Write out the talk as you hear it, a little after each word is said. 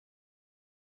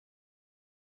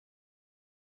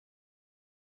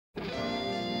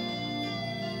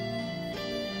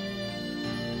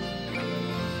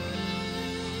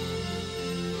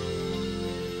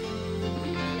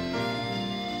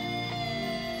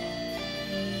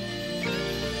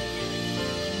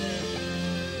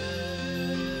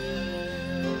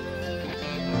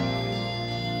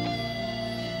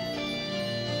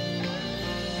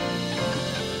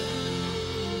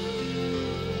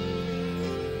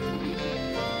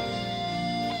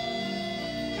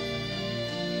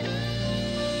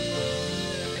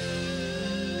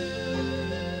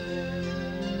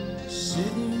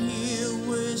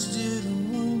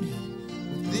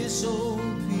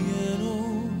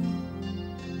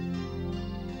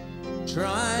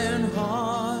Trying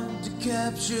hard to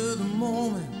capture the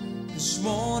moment. This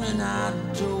morning I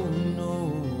don't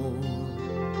know.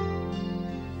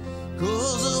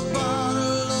 'Cause a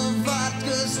bottle of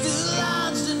vodka still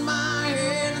lodged in my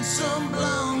head, and some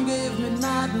blonde gave me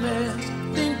nightmares.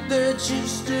 Think that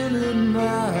she's still in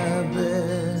my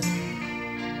bed.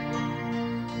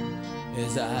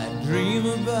 As I dream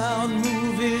about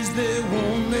movies they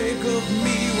won't make of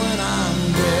me when I'm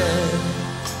dead.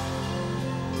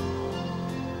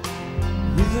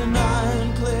 With an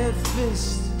ironclad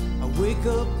fist, I wake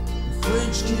up and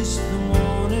French kiss the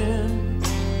morning,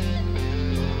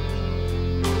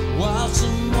 while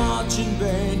some marching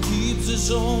band keeps its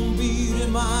own beat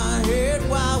in my head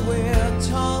while we're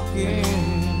talking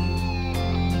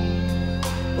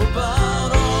about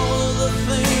all of the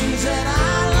things that I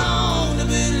long to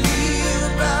believe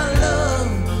about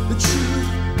love, the truth,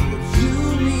 what you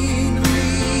mean to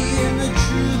me, and the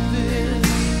truth is,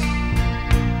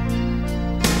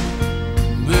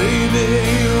 baby,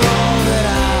 you're all that I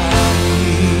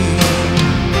need.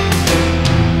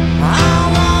 I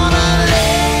wanna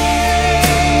lay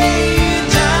you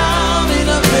down in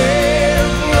a bed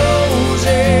of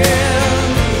roses.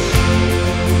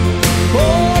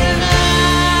 Oh,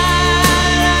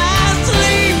 tonight I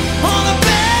sleep on a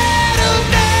bed of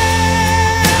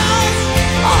nails.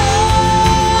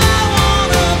 Oh, I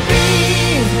wanna be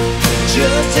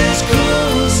just as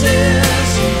close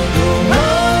as the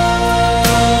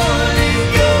Holy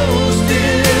Ghost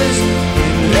is,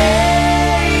 and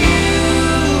lay you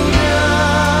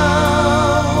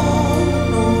down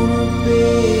on a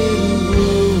bed of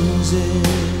roses.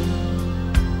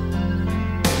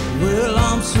 Well,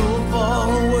 I'm so far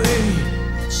away,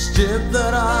 step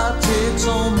that I take's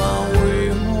on my way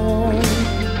home.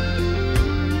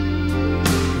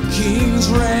 King's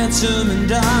ransom and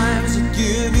dimes I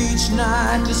give each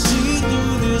night to see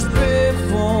through this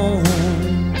payphone.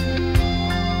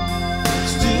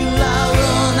 Still I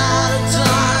run out of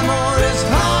time, or it's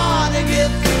hard to get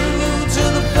through to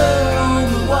the bird on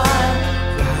the wire.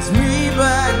 Flies me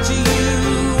back to you,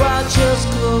 I just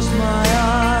close my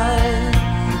eyes.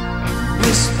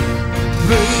 Whisper,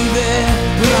 baby,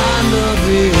 my love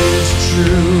is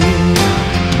true.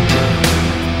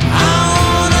 I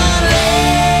wanna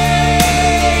lay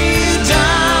you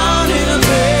down in a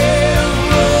bed of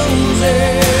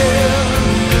roses.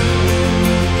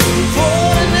 For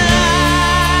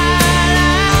tonight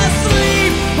I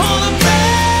sleep on a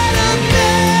bed of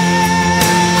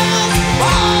nails.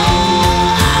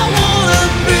 Oh, I wanna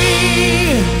be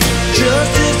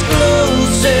just as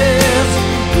close as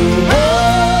the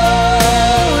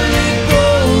Holy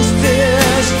Ghost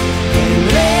is, and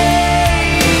lay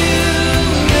you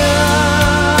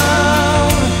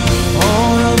down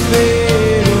on a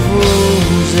bed of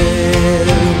roses.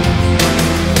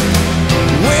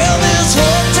 Well, this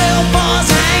hotel bar's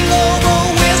hangover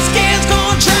whiskey's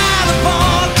gonna try to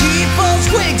fall, keep us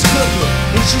twigs cooking,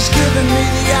 and she's giving me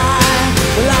the eye.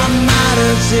 Well, I might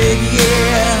have said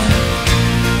yeah,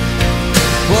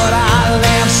 but I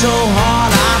laughed so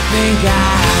hard I think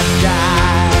I'd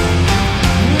die.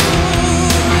 Ooh,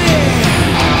 yeah.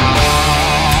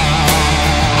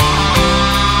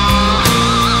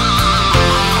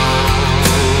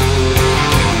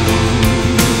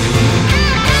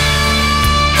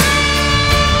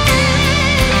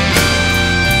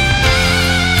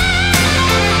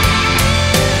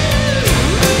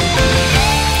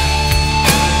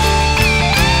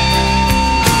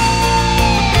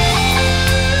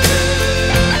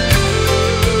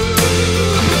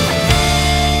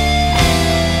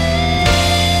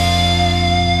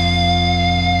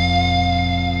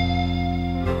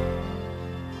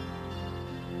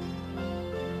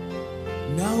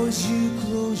 Now as you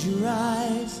close your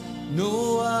eyes,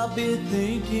 know I'll be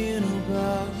thinking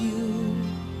about you,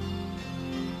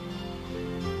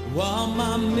 while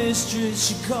my mistress,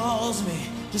 she calls me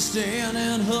to stand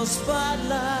in her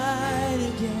spotlight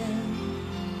again.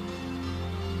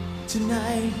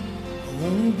 Tonight I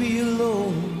won't be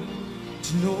alone.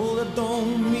 To know that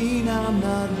don't mean I'm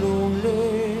not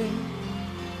lonely.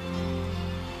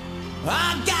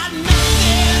 I got nothing.